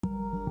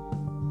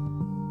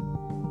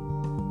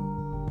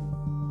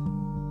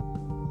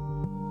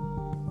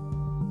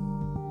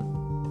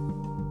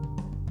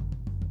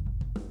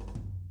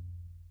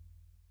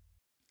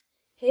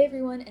Hey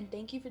everyone, and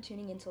thank you for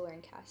tuning in to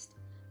LearnCast.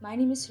 My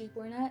name is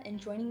Sripoorna, and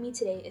joining me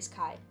today is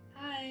Kai.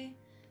 Hi.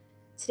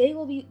 Today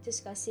we'll be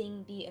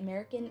discussing the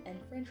American and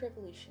French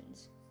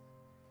Revolutions.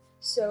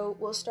 So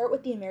we'll start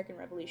with the American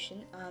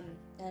Revolution,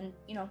 and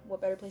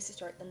what better place to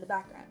start than the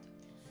background.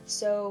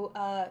 So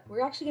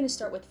we're actually going to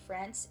start with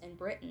France and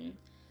Britain.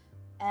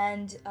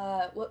 And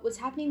what was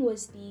happening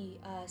was the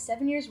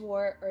 7 Years'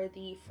 War, or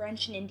the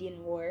French and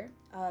Indian War,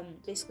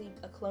 basically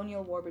a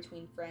colonial war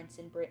between France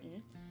and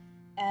Britain.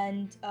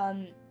 And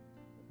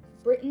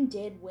Britain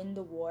did win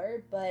the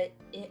war, but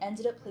it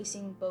ended up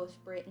placing both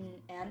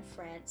Britain and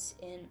France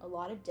in a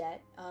lot of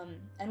debt.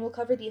 And we'll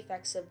cover the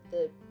effects of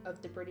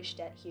the British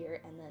debt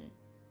here, and then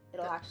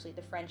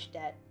the French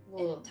debt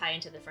will tie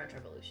into the French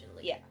Revolution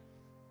later. Yeah.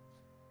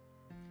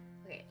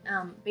 Okay.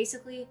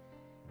 Basically,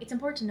 it's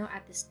important to note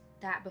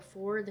that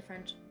before the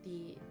French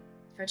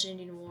and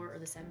Indian War, or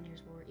the 7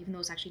 Years' War, even though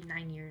it's actually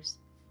 9 years,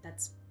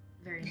 that's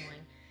very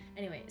annoying.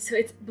 Anyway, so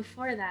it's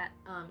before that,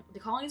 the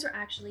colonies were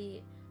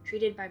actually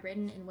treated by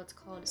Britain in what's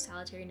called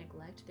salutary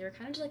neglect. They were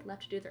kind of just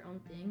left to do their own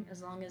thing,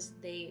 as long as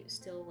they're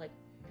still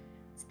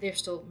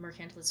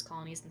mercantilist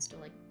colonies and still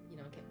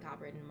got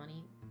Britain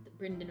money.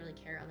 Britain didn't really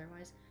care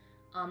otherwise.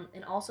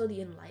 And also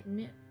the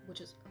Enlightenment, which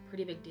is a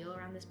pretty big deal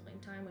around this point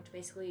in time, which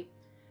basically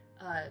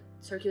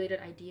circulated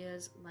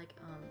ideas like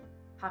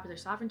popular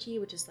sovereignty,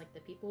 which is the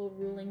people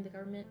ruling the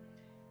government,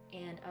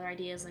 and other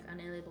ideas like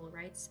unalienable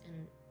rights,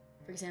 and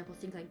for example,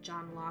 think like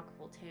John Locke,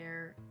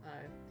 Voltaire,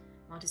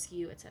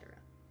 Montesquieu, etc.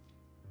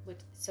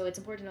 So it's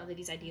important to note that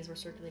these ideas were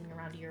circulating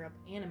around Europe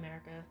and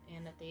America,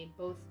 and that they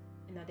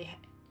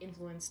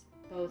influenced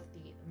both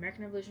the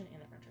American Revolution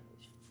and the French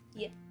Revolution.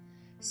 Yeah.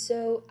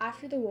 So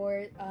after the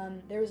war,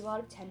 there was a lot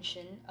of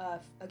tension.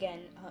 A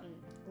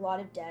lot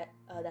of debt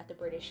that the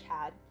British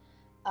had,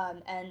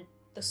 and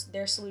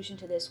their solution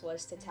to this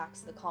was to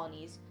tax the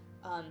colonies.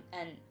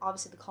 And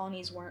obviously the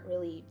colonies weren't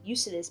really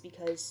used to this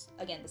because,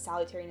 again, the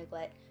salutary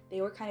neglect,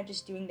 they were kind of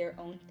just doing their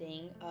own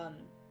thing,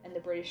 and the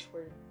British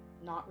were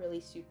not really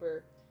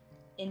super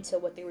into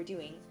what they were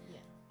doing.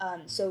 Yeah.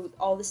 So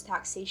all this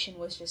taxation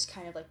was just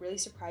kind of really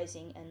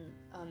surprising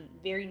and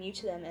very new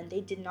to them, and they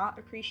did not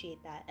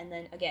appreciate that. And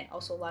then again,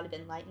 also a lot of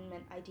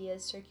Enlightenment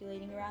ideas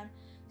circulating around.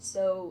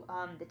 So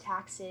the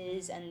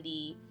taxes and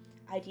the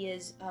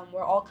ideas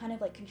were all kind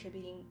of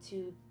contributing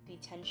to the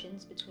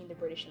tensions between the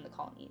British and the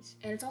colonies.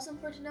 And it's also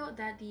important to note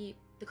that the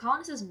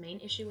colonists' main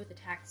issue with the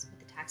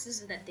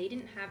taxes is that they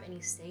didn't have any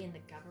say in the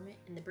government,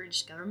 in the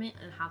British government,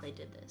 and how they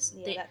did this.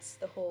 Yeah, that's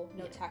the whole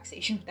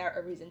taxation without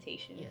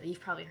representation. Yeah, you've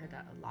probably heard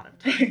that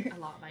a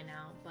lot by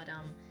now, but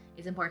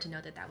it's important to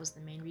note that was the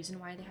main reason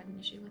why they had an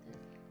issue with it.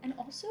 And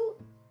also,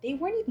 they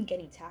weren't even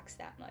getting taxed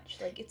that much.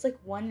 It's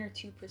 1 or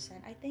 2%,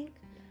 I think.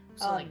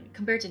 So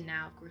compared to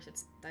now, of course,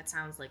 that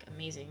sounds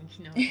amazing,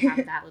 to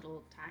have that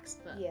little tax,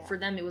 but for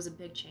them it was a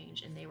big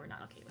change, and they were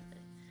not okay with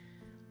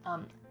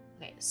it.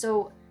 Okay,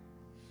 so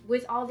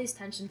with all these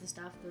tensions and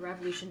stuff, the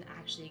revolution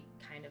actually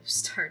kind of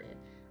started.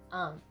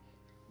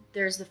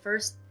 There's the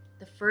first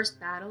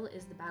battle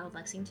is the Battle of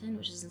Lexington,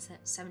 which is in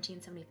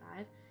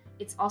 1775.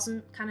 It's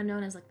also kind of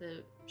known as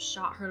the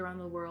shot heard around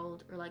the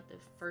world, or the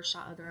first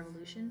shot of the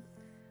revolution.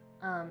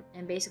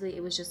 And basically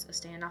it was just a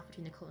standoff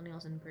between the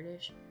colonials and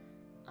British.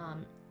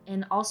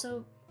 And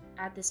also,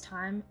 at this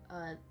time,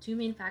 two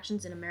main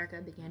factions in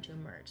America began to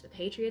emerge: the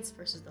Patriots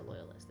versus the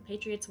Loyalists. The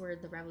Patriots were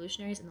the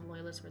revolutionaries, and the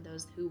Loyalists were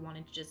those who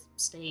wanted to just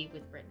stay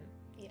with Britain.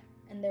 Yeah,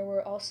 and there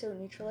were also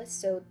neutralists.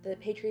 So the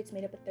Patriots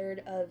made up a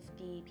third of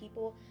the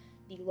people,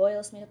 the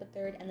Loyalists made up a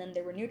third, and then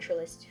there were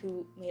neutralists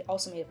who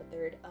also made up a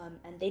third.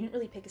 And they didn't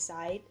really pick a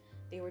side;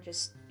 they were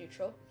just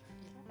neutral,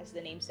 as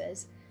the name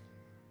says.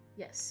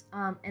 Yes,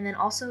 and then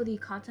also the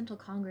Continental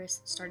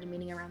Congress started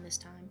meeting around this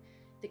time,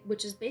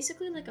 which is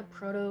basically a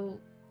proto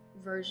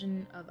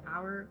version of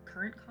our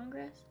current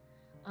Congress.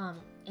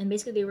 And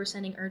basically they were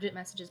sending urgent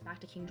messages back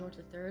to King George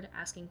III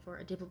asking for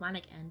a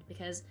diplomatic end,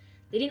 because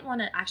they didn't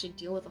want to actually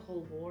deal with the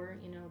whole war.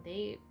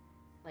 They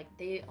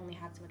only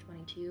had so much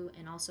money too,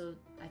 and also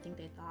I think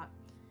they thought,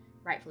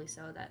 rightfully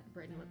so, that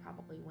Britain would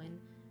probably win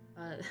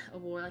a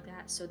war like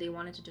that, so they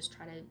wanted to just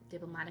try to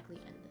diplomatically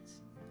end this.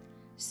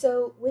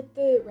 So with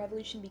the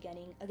revolution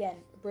beginning, again,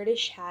 the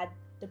British had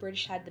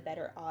the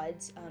better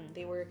odds.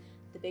 They were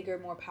the bigger,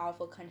 more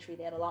powerful country.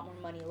 They had a lot more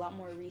money, a lot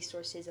more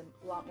resources,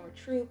 a lot more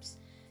troops,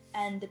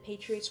 and the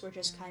Patriots were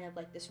just kind of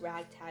this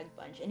ragtag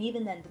bunch. And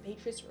even then, the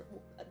Patriots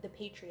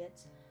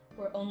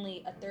were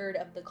only a third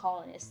of the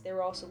colonists. They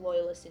were also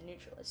loyalists and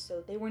neutralists,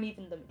 so they weren't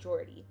even the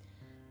majority.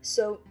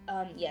 So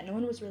no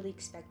one was really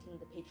expecting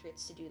the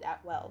Patriots to do that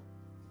well.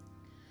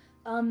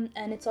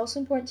 And it's also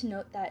important to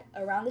note that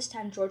around this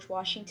time, George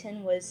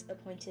Washington was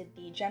appointed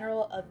the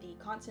general of the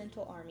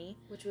Continental Army,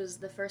 which was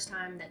the first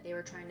time that they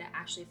were trying to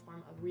actually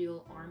form a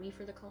real army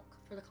for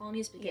the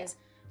colonies, because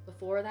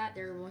before that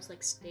they were most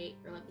state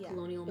or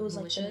colonial militias. It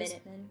was the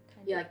Minutemen.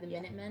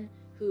 Minutemen,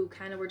 who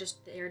kind of were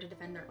just there to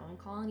defend their own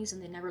colonies,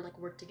 and they never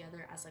worked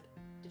together as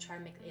to try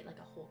to make it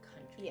a whole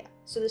country. Yeah.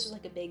 So this was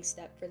a big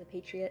step for the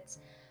Patriots.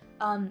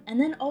 And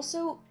then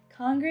also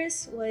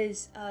Congress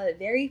was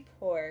very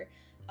poor.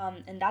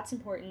 And that's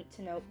important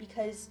to note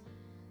because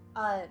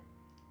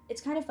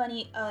it's kind of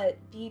funny.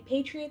 The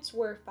Patriots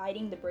were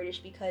fighting the British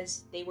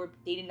because they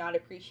did not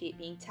appreciate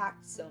being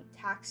taxed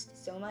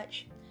so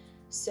much.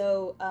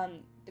 So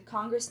the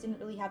Congress didn't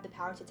really have the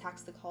power to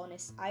tax the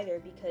colonists either,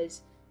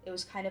 because it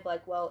was kind of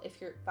like, well,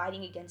 if you're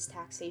fighting against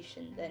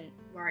taxation, then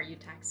why are you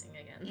taxing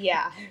again?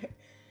 Yeah.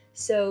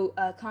 So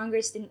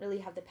Congress didn't really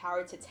have the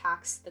power to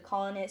tax the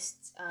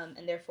colonists,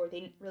 and therefore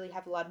they didn't really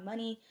have a lot of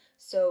money.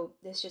 So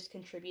this just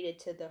contributed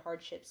to the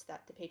hardships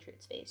that the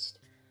Patriots faced.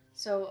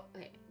 So,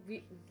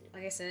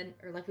 like I said,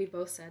 or like we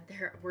both said,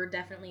 there were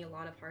definitely a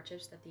lot of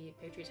hardships that the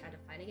Patriots had to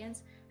fight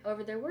against.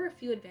 However, there were a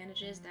few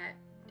advantages that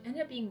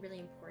ended up being really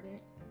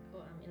important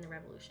in the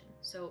Revolution.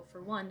 So,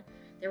 for one,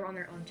 they were on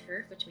their own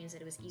turf, which means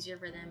that it was easier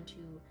for them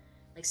to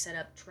like set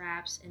up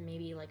traps and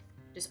maybe like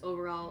just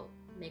overall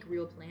make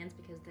real plans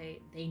because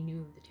they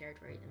knew the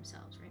territory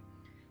themselves, right?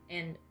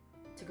 And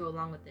to go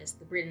along with this,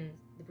 the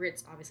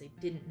Brits obviously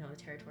didn't know the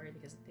territory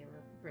because they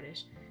were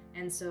British,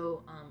 and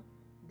so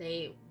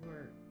they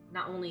were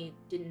not only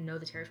didn't know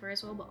the territory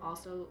as well, but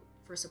also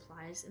for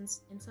supplies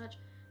and such,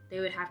 they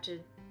would have to.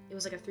 It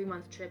was like a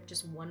 3-month trip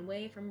just one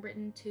way from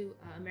Britain to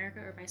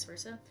America or vice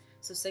versa.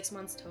 So 6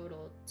 months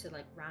total to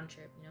like round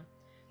trip,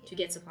 to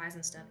get supplies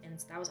and stuff. And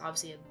that was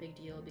obviously a big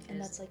deal because.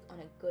 And that's like on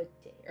a good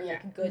day or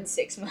like a good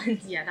 6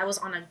 months. Yeah, that was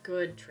on a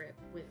good trip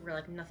where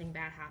like nothing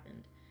bad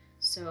happened.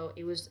 So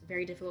it was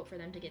very difficult for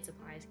them to get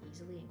supplies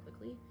easily and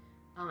quickly,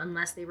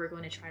 unless they were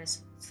going to try to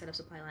set up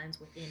supply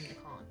lines within the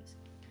colonies.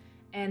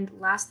 And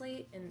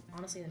lastly, and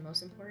honestly the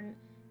most important,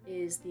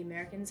 is the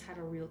Americans had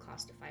a real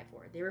cause to fight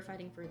for. They were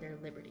fighting for their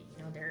liberty,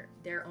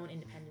 their own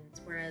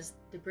independence, whereas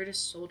the British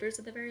soldiers,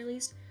 at the very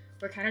least,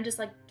 were kind of just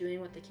like doing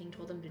what the king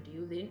told them to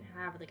do. They didn't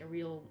have like a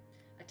real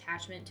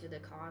attachment to the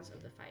cause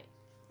of the fight.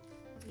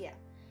 Yeah.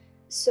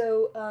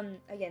 So,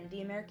 again,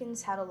 the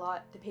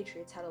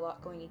Patriots had a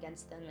lot going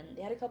against them, and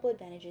they had a couple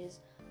advantages,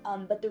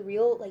 but the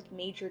real, like,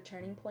 major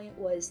turning point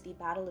was the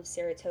Battle of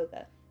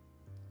Saratoga.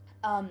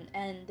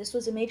 And this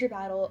was a major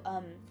battle,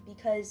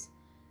 because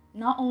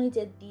not only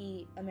did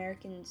the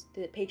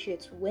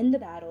Patriots win the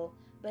battle,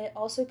 but it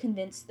also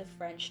convinced the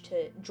French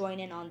to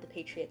join in on the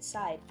Patriots'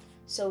 side.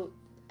 So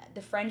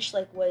the French,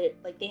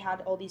 they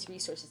had all these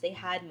resources, they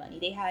had money,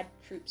 they had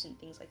troops and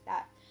things like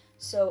that.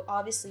 So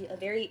obviously a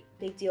very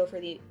big deal for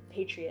the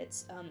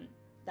Patriots,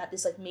 that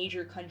this, like,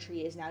 major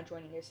country is now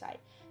joining their side.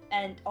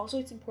 And also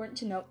it's important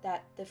to note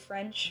that the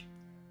French,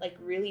 like,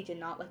 really did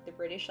not like the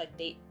British. Like,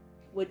 they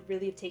would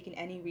really have taken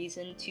any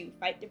reason to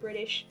fight the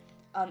British.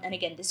 And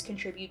again, this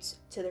contributes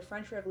to the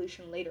French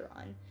Revolution later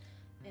on.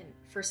 And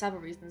for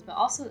several reasons, but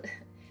also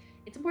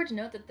it's important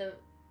to note that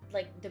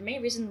the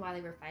main reason why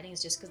they were fighting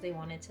is just because they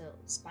wanted to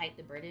spite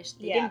the British.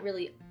 They didn't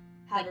really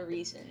have a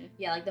reason.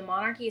 Yeah, like the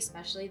monarchy,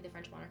 especially the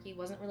French monarchy,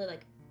 wasn't really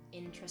like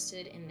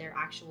interested in their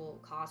actual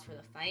cause for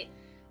the fight.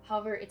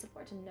 However, it's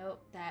important to note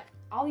that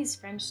all these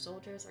French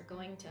soldiers are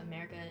going to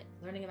America,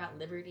 learning about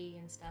liberty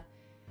and stuff.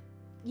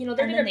 They're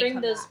going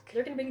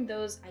to bring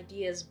those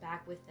ideas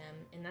back with them,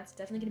 and that's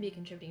definitely going to be a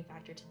contributing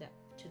factor to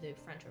the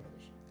French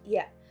Revolution.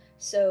 Yeah.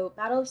 So,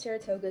 Battle of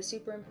Saratoga,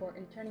 super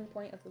important turning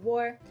point of the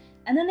war.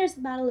 And then there's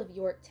the Battle of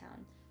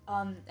Yorktown.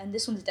 And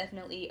this one's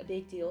definitely a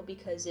big deal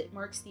because it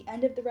marks the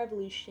end of the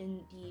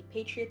Revolution. The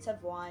Patriots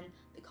have won.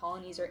 The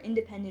colonies are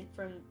independent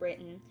from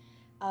Britain.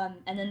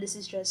 And then this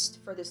is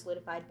just further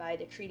solidified by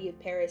the Treaty of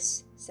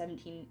Paris,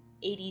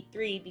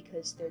 1783,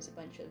 because there's a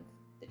bunch of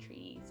the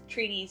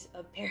treaties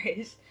of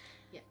Paris.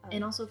 Yeah,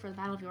 and also for the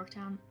Battle of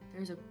Yorktown,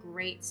 there's a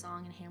great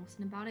song in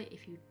Hamilton about it.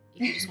 If you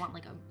just want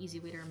like an easy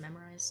way to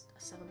memorize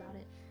stuff about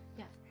it,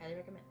 yeah, highly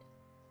recommend.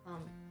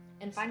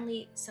 And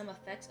finally, some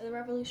effects of the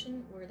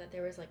Revolution were that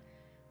there was like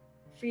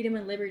freedom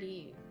and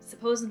liberty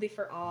supposedly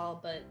for all,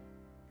 but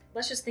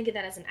let's just think of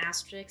that as an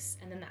asterisk,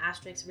 and then the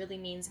asterisk really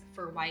means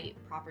for white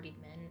propertied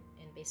men,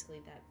 and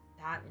basically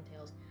that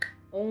entails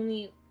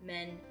only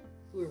men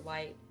who were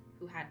white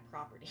who had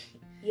property.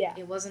 Yeah,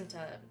 it wasn't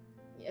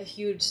a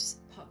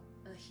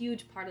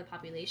huge part of the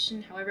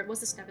population. However, it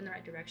was a step in the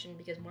right direction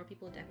because more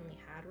people definitely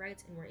had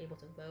rights and were able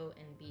to vote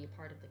and be a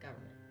part of the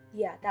government.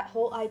 Yeah, that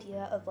whole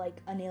idea of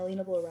like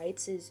unalienable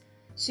rights is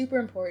super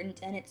important,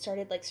 and it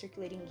started like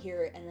circulating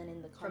here and then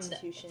in the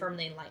Constitution from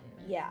the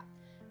Enlightenment. Yeah,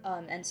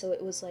 and so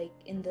it was like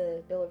in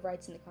the Bill of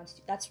Rights and the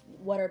Constitution. That's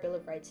what our Bill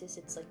of Rights is.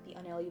 It's like the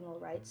unalienable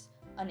rights,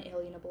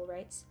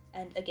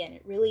 and again,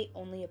 it really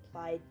only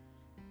applied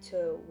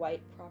to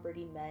white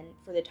property men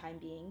for the time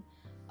being.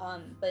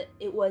 But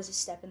it was a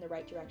step in the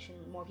right direction.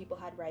 More people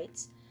had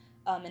rights,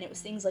 and it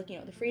was things like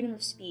the freedom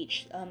of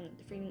speech,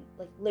 the freedom,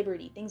 like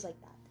liberty, things like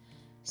that.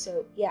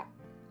 So yeah,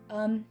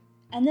 and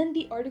then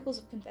the Articles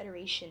of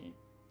Confederation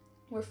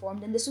were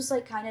formed, and this was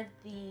like kind of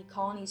the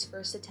colonies'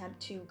 first attempt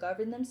to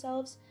govern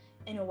themselves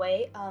in a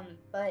way,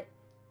 but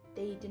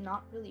they did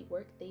not really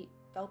work. They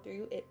fell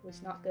through. It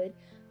was not good.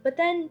 But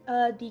then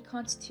the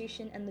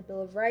Constitution and the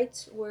Bill of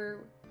Rights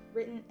were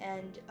written,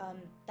 and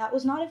that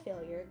was not a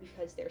failure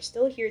because they're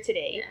still here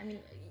today. Yeah, I mean,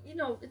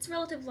 its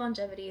relative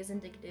longevity is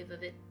indicative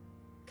of it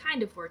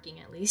kind of working,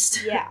 at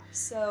least. Yeah,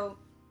 so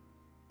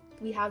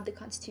we have the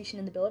Constitution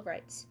and the Bill of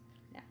Rights.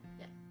 Yeah,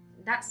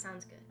 that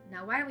sounds good.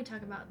 Now, why don't we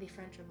talk about the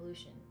French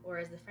Revolution, or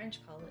as the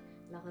French call it,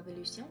 La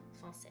Révolution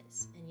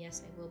Française. And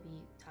yes, I will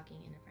be talking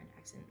in a French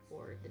accent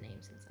for the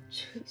names and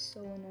such.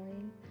 So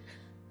annoying.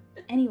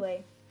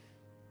 Anyway,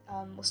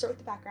 we'll start with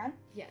the background.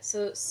 Yeah,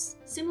 so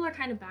similar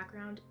kind of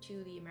background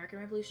to the American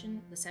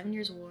Revolution, the 7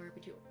 Years' War,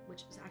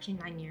 which was actually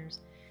 9 years,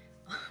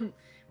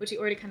 which we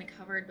already kind of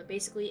covered, but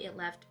basically it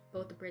left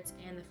both the Brits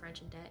and the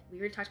French in debt. We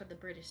already talked about the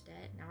British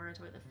debt, now we're going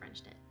to talk about the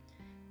French debt.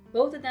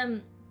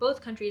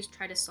 Both countries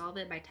tried to solve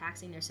it by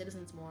taxing their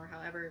citizens more,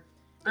 however,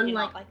 they did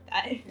not like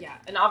that. Yeah,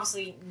 and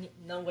obviously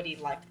nobody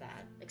liked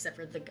that, except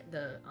for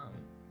the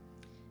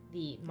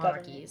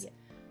monarchies. Yeah.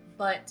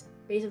 But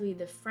basically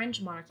the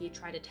French monarchy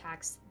tried to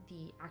tax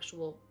the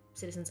actual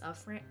citizens of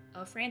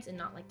France and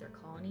not like their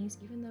colonies,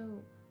 even though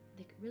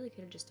they really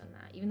could have just done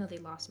that, even though they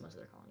lost most of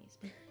their colonies.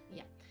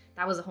 Yeah,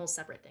 that was a whole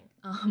separate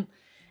thing.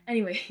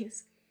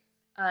 Anyways,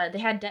 they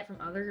had debt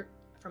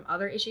from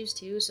other issues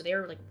too, so they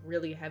were like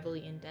really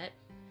heavily in debt.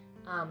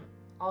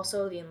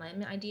 Also, the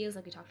Enlightenment ideas,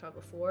 like we talked about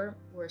before,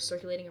 were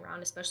circulating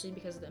around, especially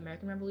because of the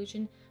American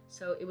Revolution.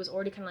 So it was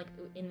already kind of like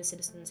in the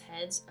citizens'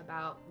 heads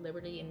about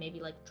liberty and maybe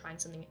like trying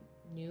something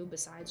new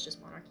besides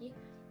just monarchy.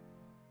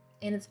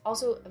 And it's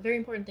also a very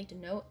important thing to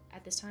note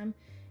at this time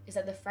is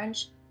that the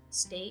French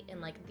state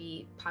and like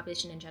the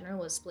population in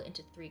general was split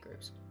into 3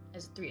 groups,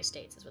 as 3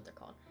 estates is what they're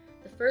called.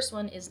 The first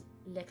one is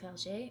le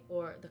clergé,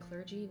 or the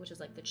clergy, which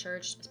is like the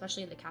church,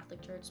 especially the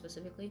Catholic Church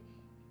specifically.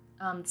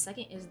 The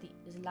second is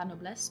la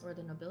noblesse, or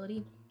the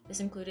nobility. This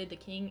included the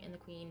king and the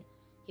queen,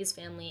 his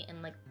family,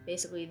 and like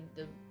basically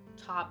the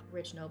top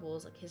rich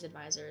nobles, like his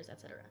advisors,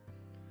 etc.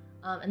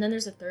 And then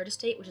there's the third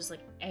estate, which is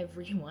like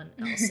everyone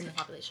else in the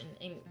population.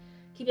 And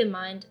keep in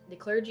mind, the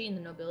clergy and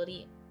the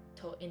nobility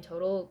in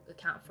total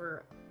account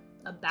for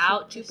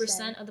about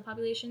 2% of the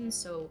population.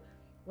 So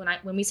when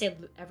we say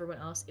everyone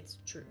else, it's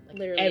true. Like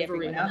literally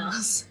everyone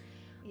else.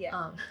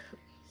 Yeah.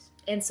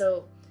 And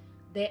so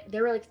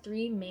there were like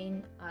 3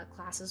 main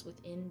classes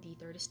within the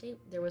third estate.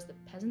 There was the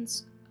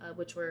peasants,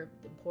 which were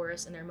the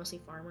poorest, and they're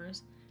mostly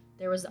farmers.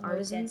 There was the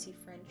artisans. Fancy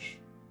French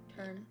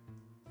term.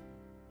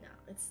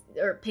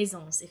 No, or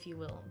paysans, if you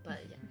will. But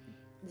yeah,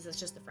 this is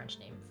just the French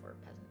name for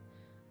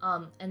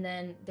peasant. And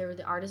then there were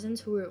the artisans,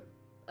 who were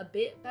a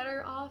bit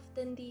better off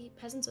than the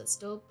peasants, but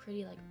still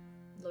pretty like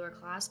lower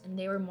class, and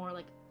they were more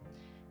like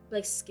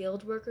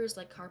skilled workers,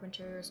 like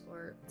carpenters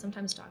or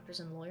sometimes doctors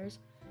and lawyers.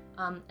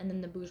 And then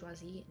the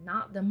bourgeoisie,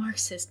 not the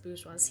Marxist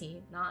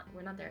bourgeoisie,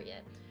 we're not there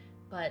yet,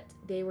 but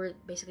they were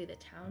basically the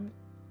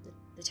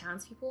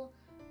townspeople,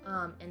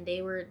 and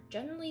they were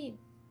generally,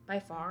 by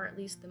far at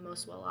least, the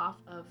most well off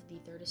of the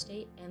third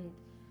estate, and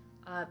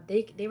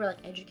they were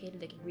like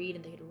educated, they could read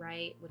and they could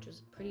write, which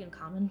was pretty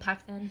uncommon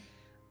back then,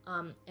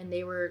 and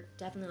they were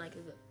definitely like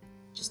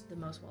just the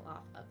most well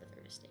off of the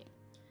third estate.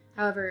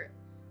 However,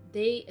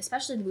 they,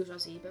 especially the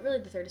bourgeoisie, but really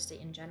the third estate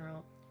in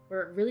general,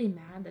 were really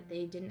mad that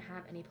they didn't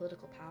have any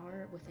political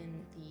power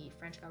within the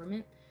French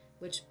government,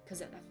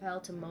 because it fell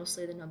to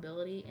mostly the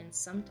nobility and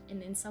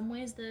in some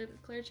ways the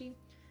clergy.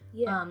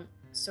 Yeah.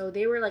 So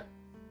they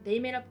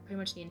made up pretty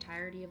much the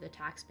entirety of the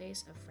tax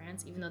base of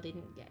France, even though they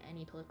didn't get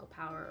any political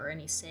power or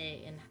any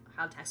say in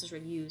how taxes were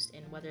used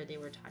and whether they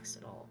were taxed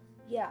at all.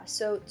 Yeah,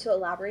 so to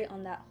elaborate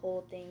on that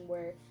whole thing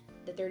where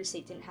the third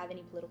estate didn't have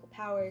any political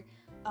power,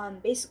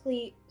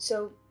 basically,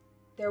 so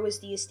there was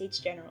the Estates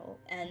General,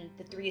 and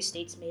the 3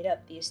 estates made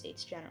up the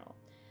Estates General.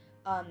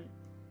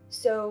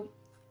 So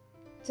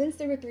since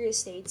there were 3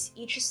 estates,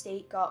 each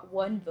estate got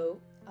 1 vote.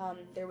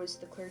 There was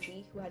the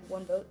clergy, who had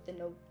 1 vote,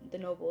 the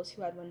nobles,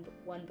 who had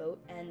one vote,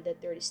 and the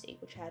third estate,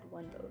 which had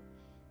 1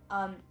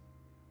 vote.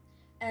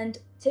 And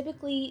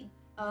typically,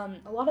 a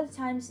lot of the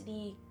times,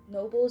 the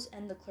nobles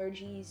and the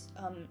clergy's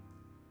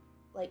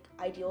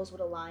ideals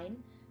would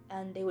align,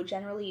 and they would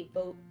generally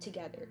vote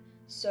together.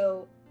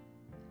 So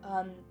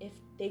if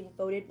they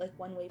voted like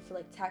one way for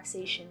like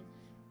taxation,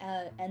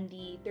 and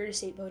the third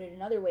estate voted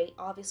another way,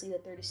 obviously the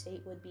third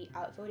estate would be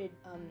outvoted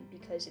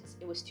because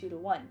it was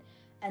 2-1,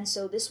 and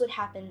so this would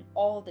happen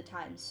all the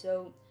time.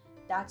 So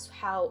that's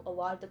how a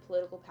lot of the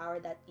political power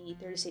that the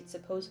third estate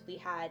supposedly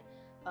had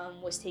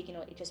was taken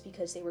away, just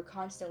because they were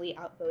constantly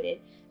outvoted.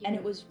 Yeah. And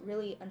it was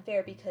really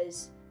unfair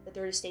because the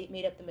third estate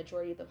made up the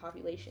majority of the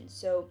population.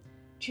 So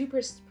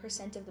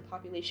 2% of the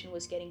population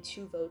was getting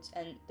 2 votes,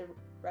 and the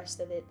rest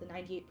of it, the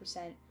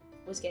 98%,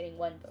 was getting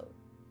 1 vote.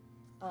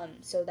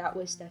 So that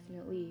was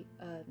definitely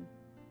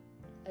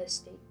a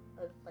state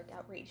of like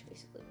outrage,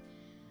 basically.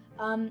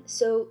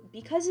 So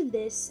because of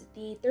this,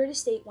 the third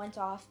estate went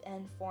off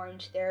and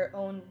formed their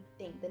own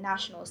thing, the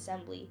National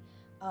Assembly,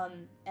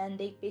 and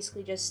they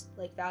basically just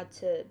like vowed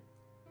to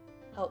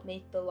help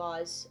make the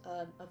laws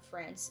of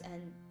France,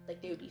 and like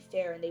they would be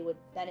fair and they would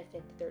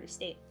benefit the third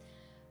estate.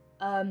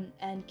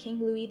 And King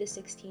Louis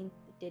XVI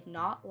did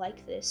not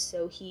like this,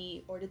 so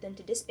he ordered them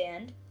to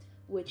disband,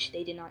 which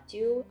they did not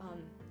do,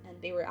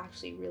 and they were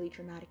actually really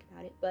dramatic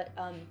about it. But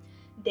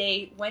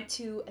they went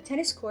to a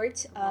tennis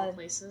court. All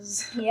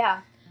places.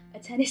 Yeah, a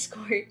tennis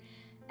court,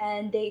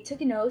 and they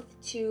took an oath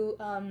to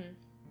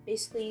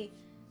basically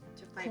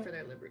to fight for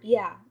their liberty.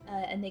 Yeah,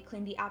 and they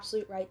claimed the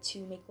absolute right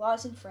to make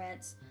laws in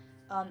France,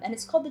 and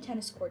it's called the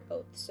tennis court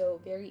oath, so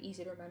very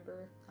easy to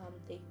remember.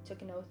 They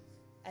took an oath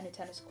and a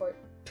tennis court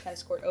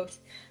oath.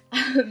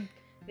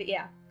 But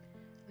yeah.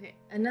 Okay,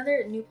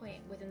 another new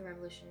point within the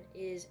revolution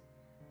is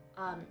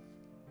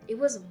it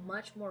was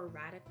much more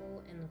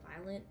radical and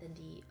violent than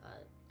the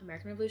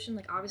American Revolution.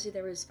 Like, obviously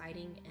there was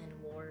fighting and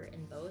war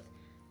in both,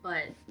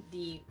 but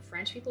the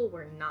French people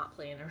were not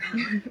playing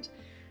around.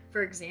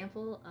 For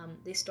example,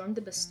 they stormed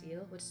the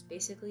Bastille, which is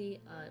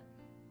basically a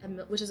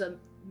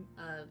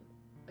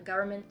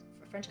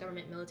French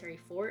government military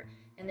fort,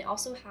 and they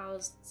also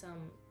housed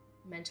some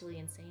mentally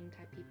insane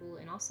type people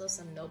and also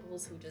some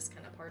nobles who just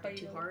kind of partied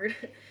too hard.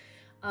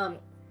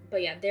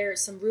 But yeah, there's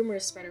some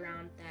rumors spread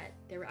around that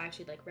there were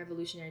actually like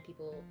revolutionary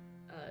people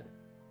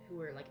who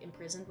were like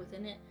imprisoned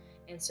within it,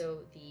 and so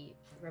the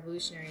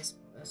revolutionaries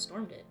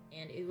stormed it,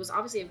 and it was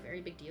obviously a very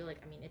big deal.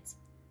 Like, I mean,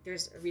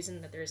 there's a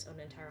reason that there's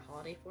an entire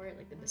holiday for it,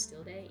 like the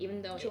Bastille Day,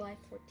 even though July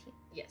 14th.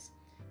 Yes,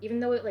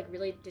 even though it like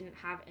really didn't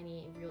have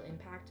any real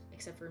impact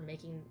except for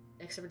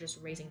just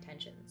raising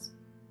tensions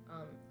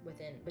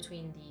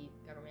between the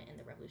government and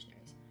the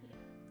revolutionaries.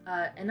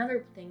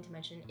 Another thing to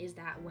mention is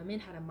that women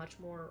had a much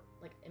more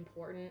like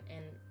important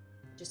and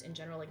just in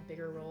general like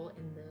bigger role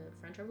in the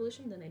French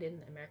Revolution than they did in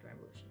the American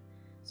Revolution.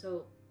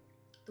 So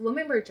the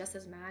women were just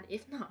as mad,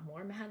 if not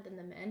more mad, than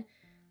the men.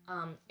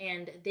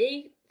 And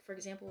they, for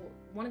example,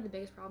 one of the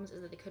biggest problems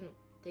is that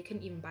they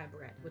couldn't even buy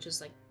bread, which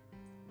is like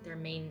their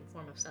main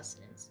form of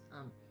sustenance.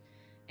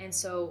 And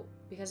so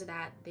because of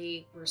that,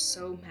 they were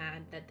so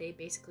mad that they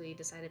basically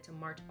decided to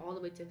march all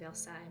the way to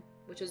Versailles,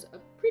 which is a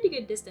pretty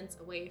good distance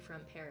away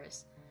from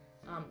Paris,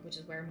 which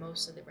is where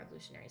most of the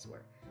revolutionaries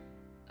were.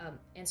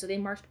 And so they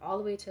marched all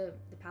the way to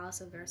the Palace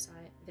of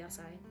Versailles,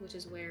 which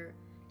is where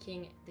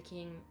the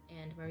king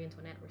and Marie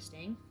Antoinette were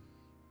staying,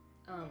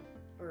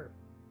 or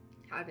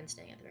have been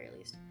staying at the very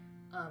least.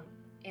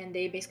 And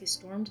they basically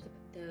stormed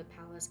the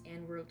palace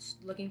and were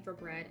looking for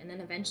bread, and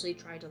then eventually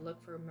tried to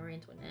look for Marie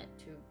Antoinette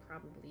to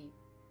probably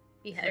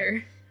behead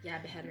her. Yeah,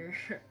 behead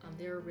her.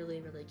 They were really,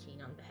 really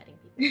keen on beheading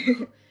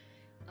people.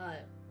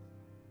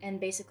 And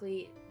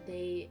basically,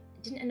 they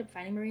didn't end up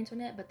finding Marie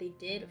Antoinette, but they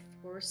did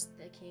force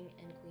the king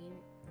and queen,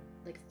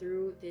 like,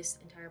 through this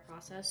entire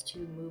process to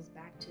move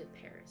back to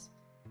Paris.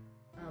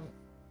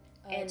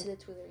 And to the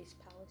Tuileries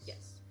Palace.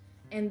 Yes.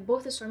 And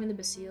both the storming the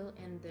Bastille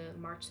and the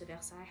march to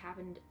Versailles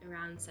happened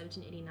around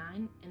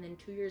 1789, and then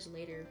 2 years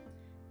later,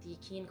 the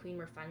king and queen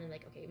were finally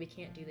like, okay, we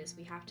can't do this.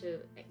 We have to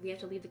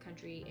leave the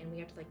country, and we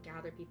have to like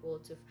gather people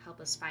to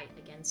help us fight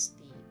against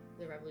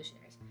the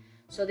revolutionaries.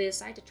 So they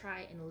decide to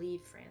try and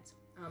leave France,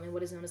 in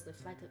what is known as the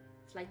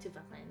flight to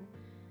Varennes.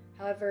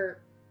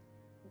 However,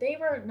 they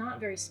were not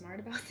very smart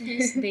about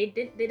this.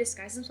 They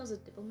disguised themselves as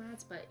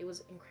diplomats, but it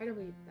was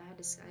incredibly bad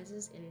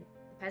disguises, and the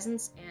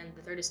peasants and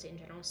the Third Estate in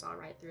general saw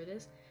right through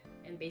this.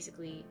 And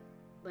basically,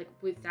 like,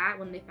 with that,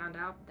 when they found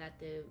out that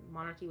the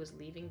monarchy was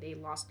leaving, they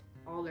lost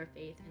all their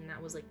faith, and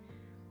that was like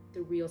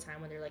the real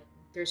time when they're like,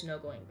 there's no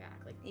going back.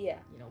 Like, yeah,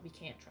 we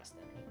can't trust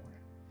them anymore.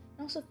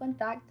 Also, fun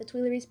fact, the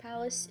Tuileries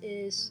Palace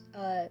is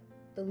the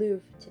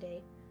Louvre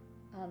today.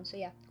 So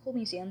yeah, cool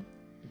museum.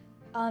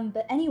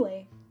 But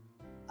anyway,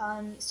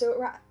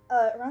 so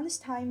around this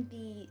time,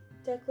 the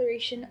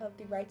Declaration of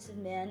the Rights of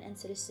Man and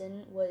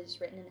Citizen was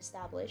written and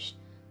established.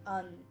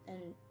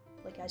 And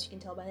like, as you can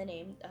tell by the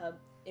name,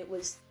 it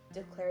was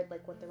declared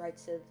like what the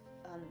rights of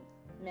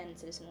men and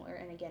citizen were,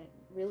 and again,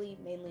 really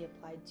mainly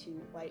applied to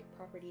white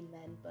property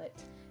men, but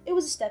it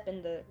was a step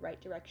in the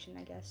right direction,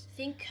 I guess.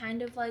 Think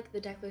kind of like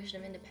the Declaration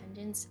of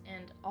Independence,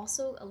 and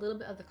also a little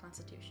bit of the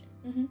Constitution.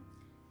 Mm-hmm.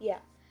 Yeah.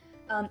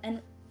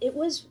 And it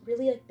was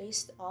really like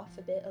based off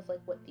a bit of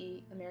like what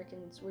the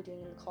Americans were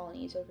doing in the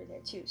colonies over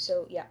there too.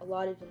 So yeah, a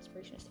lot of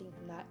inspiration was taken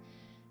from that.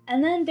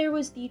 And then there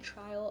was the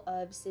trial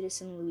of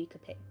Citizen Louis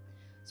Capet.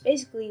 So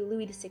basically,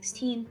 Louis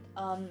XVI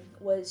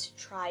was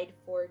tried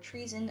for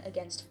treason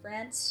against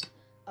France,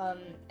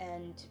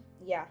 and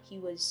yeah, he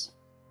was...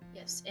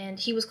 Yes, and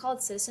he was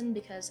called citizen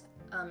because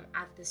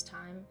at this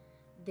time,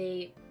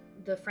 the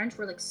French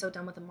were like so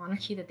done with the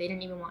monarchy that they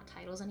didn't even want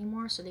titles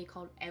anymore, so they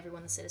called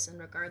everyone a citizen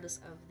regardless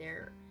of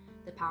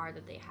the power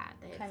that they had.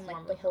 They kind of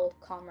like the whole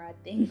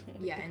comrade thing.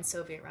 Yeah, in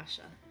Soviet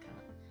Russia.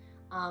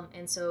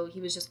 And so he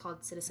was just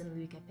called Citizen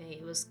Louis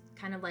Capet. It was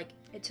kind of like...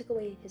 It took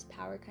away his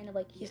power, kind of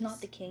like he's not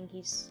the king,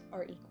 he's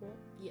our equal,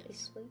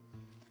 basically.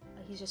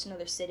 He's just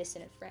another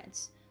citizen of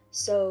France.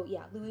 So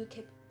yeah, Louis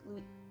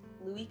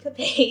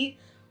Capet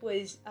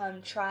was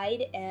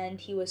tried, and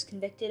he was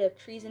convicted of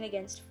treason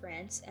against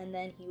France, and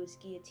then he was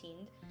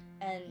guillotined.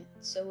 And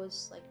so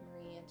was like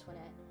Marie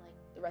Antoinette and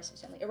like the rest of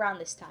his family around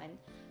this time.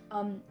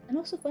 And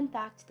also, fun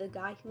fact, the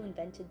guy who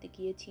invented the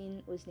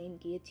guillotine was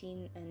named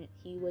Guillotine, and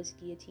he was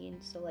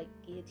guillotined, so, like,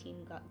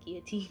 guillotine got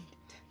guillotined.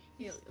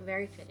 Yeah,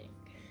 very fitting.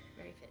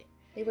 Very fitting.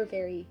 They were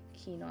very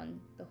keen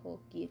on the whole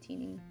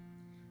guillotining.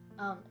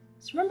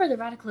 So remember the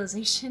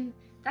radicalization?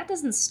 That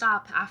doesn't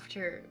stop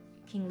after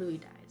King Louis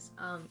dies.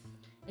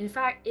 In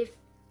fact,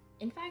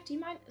 you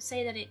might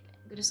say that it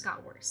just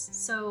got worse.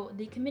 So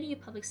the Committee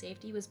of Public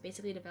Safety was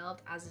basically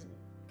developed as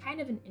kind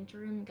of an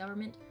interim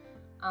government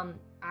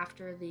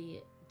after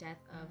the death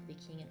of the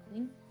king and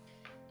queen.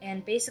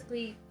 And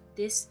basically,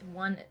 this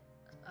one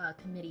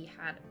committee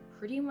had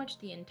pretty much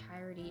the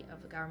entirety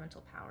of the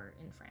governmental power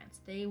in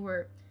France.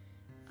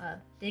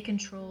 They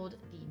controlled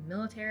the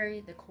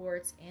military, the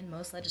courts, and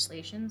most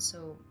legislation,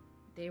 so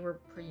they were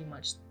pretty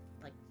much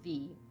like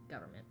the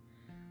government.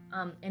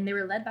 And they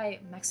were led by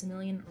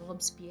Maximilien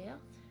Robespierre,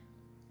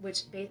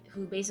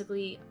 who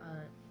basically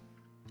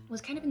was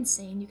kind of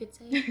insane, you could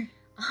say.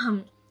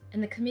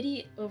 And the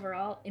committee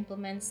overall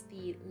implements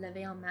the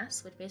levée en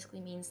masse, which basically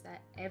means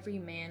that every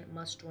man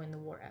must join the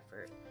war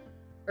effort.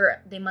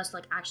 Or they must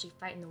like actually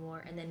fight in the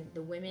war, and then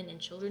the women and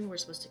children were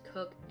supposed to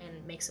cook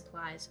and make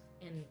supplies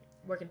and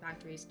work in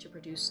factories to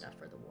produce stuff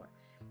for the war.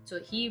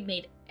 So he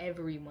made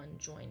everyone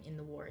join in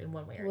the war in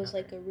one way or another. It was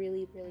like a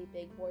really, really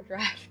big war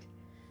draft.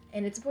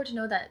 And it's important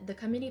to know that the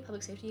Committee of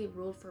Public Safety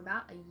ruled for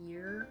about a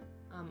year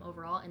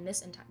overall, and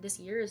this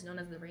year is known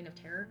as the Reign of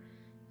Terror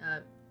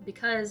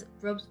because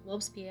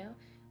Robespierre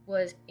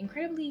was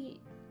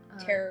incredibly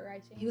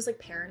terrorizing. He was like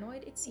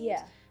paranoid, it seems.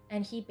 Yeah.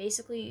 And he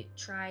basically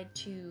tried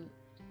to,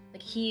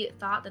 like, he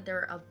thought that there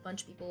were a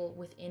bunch of people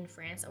within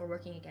France that were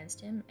working against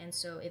him, and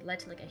so it led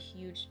to like a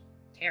huge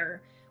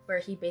terror where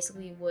he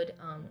basically would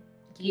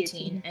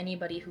guillotine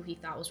anybody who he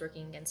thought was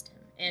working against him.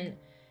 And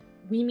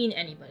we mean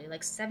anybody.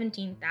 Like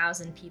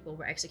 17,000 people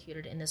were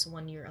executed in this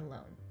 1 year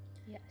alone.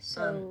 Yeah.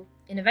 So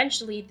and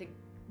eventually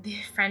the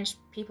French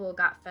people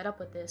got fed up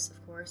with this,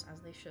 of course, as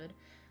they should.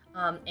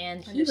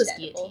 And he was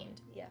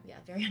guillotined. Yeah,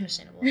 very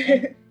understandable.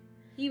 And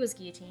he was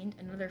guillotined,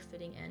 another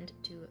fitting end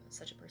to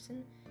such a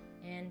person,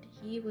 and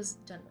he was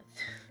done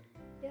with.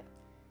 Yep.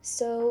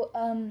 So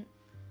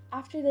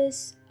after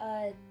this,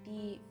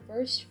 the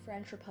first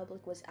French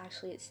Republic was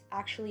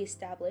actually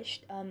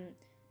established.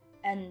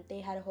 And they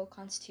had a whole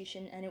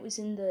constitution, and it was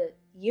in the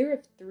year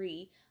of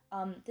 3.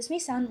 This may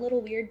sound a little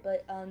weird,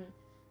 but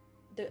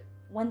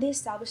when they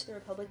established the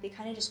Republic, they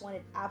kind of just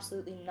wanted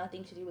absolutely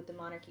nothing to do with the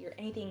monarchy or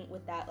anything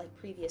with that, like,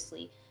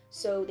 previously.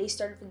 So they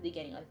started from the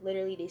beginning. Like,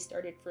 literally, they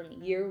started from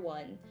year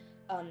 1.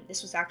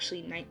 This was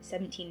actually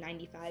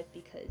 1795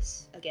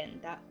 because, again,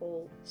 that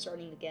whole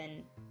starting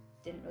again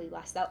didn't really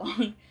last that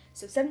long.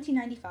 So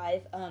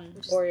 1795,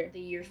 which is the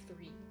year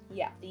 3.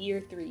 Yeah, the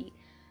year 3.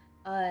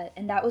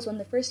 And that was when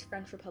the first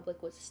French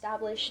Republic was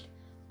established.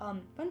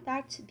 Fun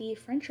fact, the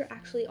French are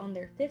actually on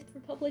their 5th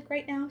Republic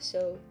right now,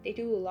 so they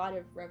do a lot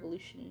of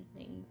revolutioning,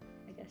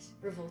 I guess.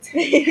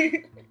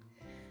 Revolting.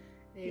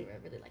 They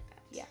really like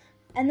that. Yeah.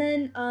 And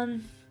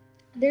then,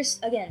 there's,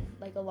 again,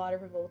 like, a lot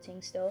of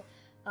revolting still.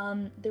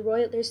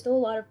 There's still a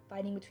lot of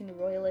fighting between the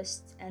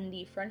Royalists and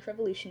the French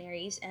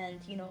revolutionaries, and,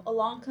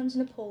 along comes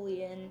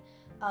Napoleon.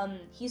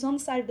 He's on the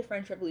side of the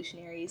French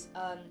revolutionaries,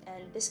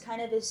 and this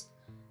kind of is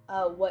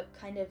what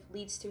kind of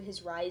leads to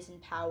his rise in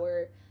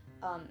power,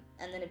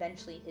 and then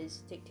eventually his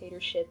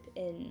dictatorship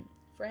in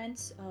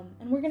France.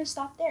 And we're going to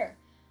stop there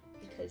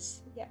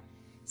because, yeah.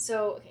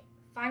 So, okay,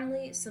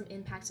 finally, some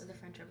impacts of the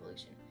French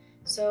Revolution.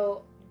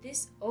 So,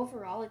 this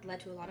overall led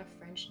to a lot of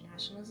French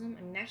nationalism.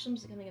 I mean, nationalism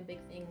is becoming a big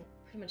thing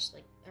pretty much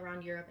like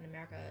around Europe and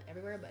America,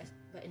 everywhere,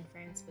 but in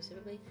France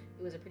specifically,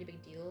 it was a pretty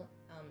big deal.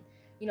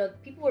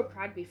 People were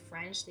proud to be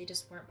French, they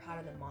just weren't proud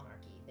of the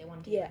monarchy. They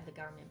wanted to get rid of the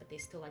government, but they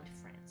still liked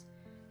France.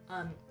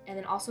 And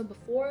then also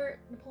before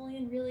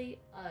Napoleon, really,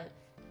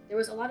 there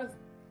was a lot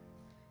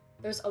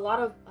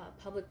of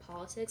public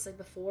politics. Like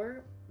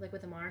before, like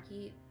with the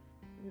monarchy,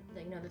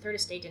 the third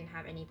estate didn't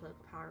have any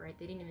political power, right?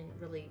 They didn't even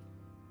really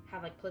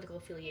have like political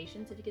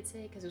affiliations, if you could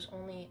say, because it was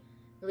only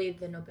really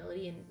the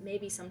nobility and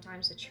maybe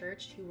sometimes the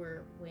church who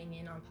were weighing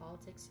in on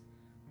politics.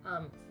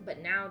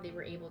 But now they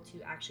were able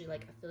to actually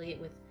like affiliate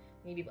with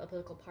maybe a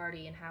political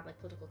party and have like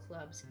political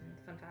clubs. And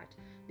fun fact,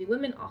 the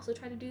women also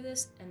tried to do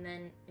this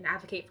and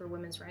advocate for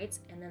women's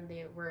rights, and then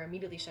they were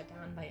immediately shut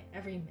down by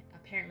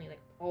apparently like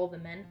all the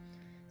men.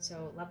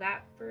 So love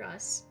that for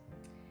us.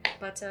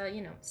 But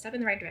step in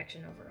the right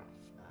direction overall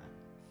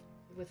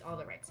with all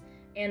the rights.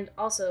 And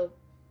also,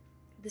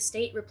 the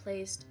state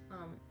replaced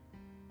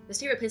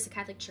the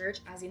Catholic Church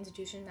as the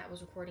institution that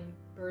was recording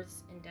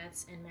births and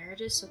deaths and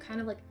marriages. So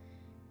kind of like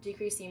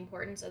decrease the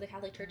importance of the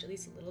Catholic Church at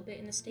least a little bit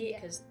in the state,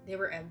 because they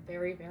were a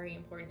very, very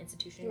important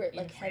institution. They were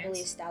like France. Heavily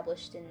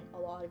established in a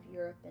lot of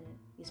Europe and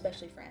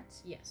especially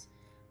France. Yes.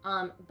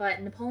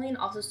 But Napoleon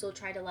also still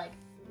tried to like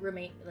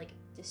remain like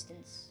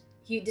distance.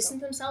 He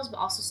distanced themselves, but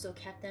also still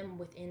kept them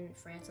within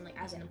France and like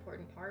as an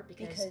important part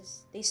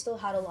because they still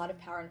had a lot of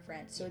power in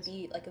France. So it'd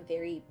be like a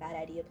very bad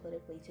idea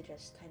politically to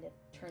just kind of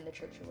turn the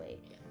church away.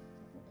 Yeah.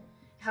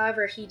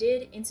 However, he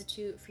did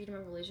institute freedom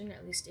of religion,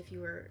 at least if you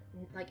were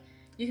like,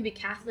 you could be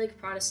Catholic,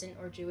 Protestant,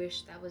 or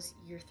Jewish. That was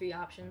your 3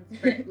 options.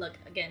 But look,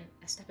 again,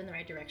 a step in the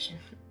right direction.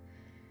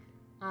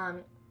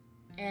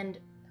 And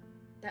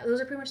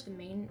those are pretty much the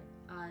main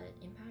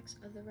impacts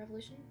of the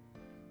revolution.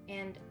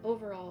 And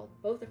overall,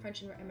 both the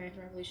French and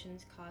American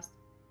revolutions caused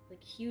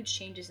like huge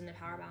changes in the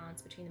power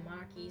balance between the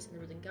monarchies and the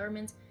ruling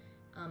governments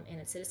and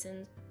its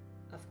citizens.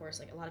 Of course,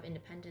 like a lot of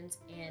independence,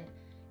 and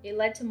It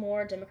led to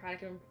more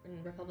democratic and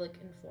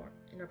republican reforms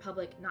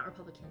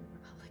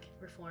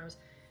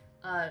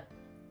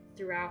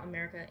throughout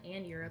America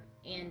and Europe,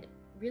 and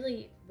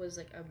really was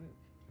like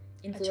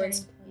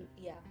influenced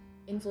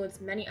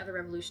many other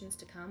revolutions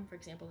to come. For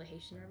example, the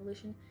Haitian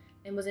Revolution,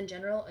 and was in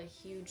general a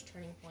huge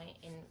turning point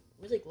in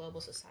really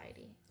global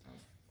society.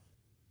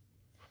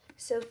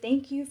 So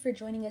thank you for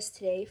joining us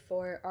today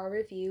for our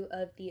review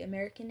of the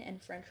American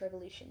and French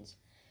Revolutions.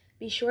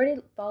 Be sure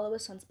to follow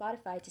us on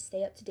Spotify to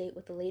stay up to date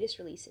with the latest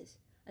releases.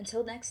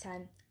 Until next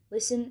time,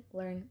 listen,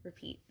 learn,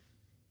 repeat.